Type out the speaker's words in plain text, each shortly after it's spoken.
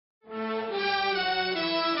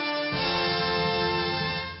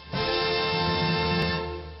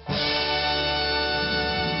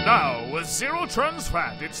Zero trans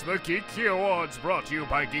fat, it's the Geeky Awards brought to you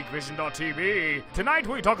by GeekVision.TV. Tonight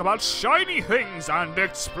we talk about shiny things and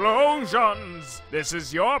explosions. This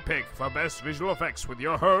is your pick for best visual effects with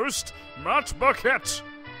your host, Matt Burkett.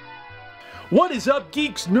 What is up,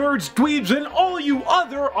 geeks, nerds, dweebs, and all you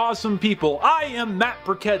other awesome people? I am Matt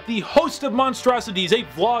Burkett, the host of Monstrosities, a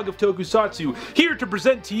vlog of tokusatsu, here to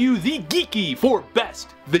present to you the Geeky for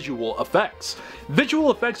best visual effects.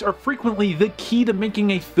 Visual effects are frequently the key to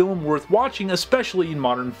making a film worth watching, especially in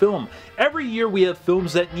modern film. Every year we have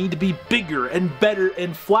films that need to be bigger and better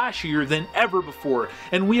and flashier than ever before,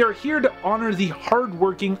 and we are here to honor the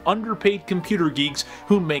hard-working, underpaid computer geeks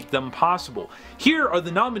who make them possible. Here are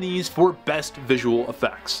the nominees for best visual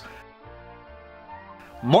effects.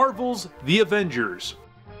 Marvel's The Avengers,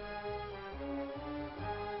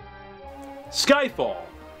 Skyfall,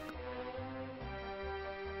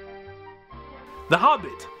 The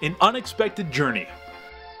Hobbit, An Unexpected Journey,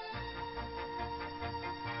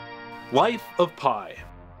 Life of Pi.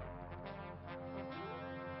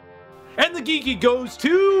 And the Geeky goes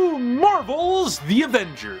to Marvel's The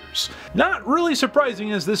Avengers. Not really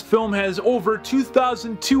surprising, as this film has over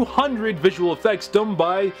 2,200 visual effects done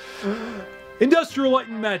by Industrial Light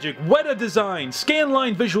and Magic, Weta Design,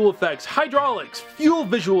 Scanline Visual Effects, Hydraulics, Fuel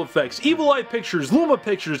Visual Effects, Evil Eye Pictures, Luma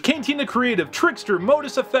Pictures, Cantina Creative, Trickster,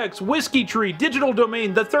 Modus Effects, Whiskey Tree, Digital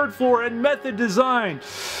Domain, The Third Floor, and Method Design.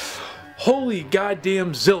 Holy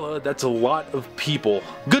goddamn Zilla, that's a lot of people.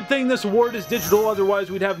 Good thing this award is digital,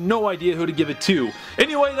 otherwise we'd have no idea who to give it to.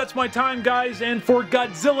 Anyway, that's my time, guys, and for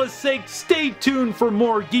Godzilla's sake, stay tuned for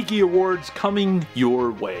more Geeky Awards coming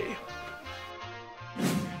your way.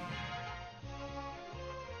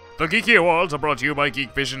 The Geeky Awards are brought to you by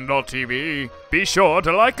GeekVision.TV. Be sure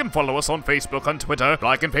to like and follow us on Facebook and Twitter,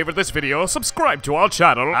 like and favorite this video, subscribe to our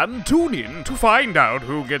channel, and tune in to find out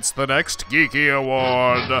who gets the next Geeky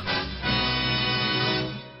Award.